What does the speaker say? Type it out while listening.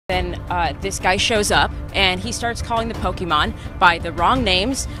Then this guy shows up and he starts calling the Pokemon by the wrong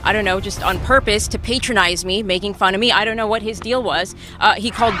names. I don't know, just on purpose to patronize me, making fun of me. I don't know what his deal was.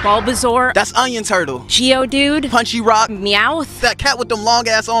 He called Bulbasaur. That's Onion Turtle. Geodude. Punchy Rock. Meowth. That cat with them long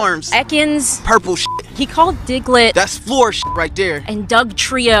ass arms. Ekans. Purple shit. He called Diglett. That's floor shit right there. And Doug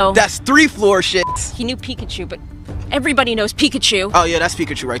Trio. That's 3 floor shits. He knew Pikachu, but everybody knows Pikachu. Oh yeah, that's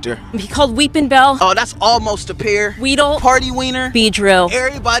Pikachu right there. He called Weepin' Bell. Oh, that's almost a pair. Weedle. Party Wiener. Beedrill.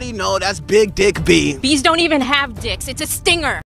 Everybody know that's Big Dick B. Bees don't even have dicks. It's a stinger.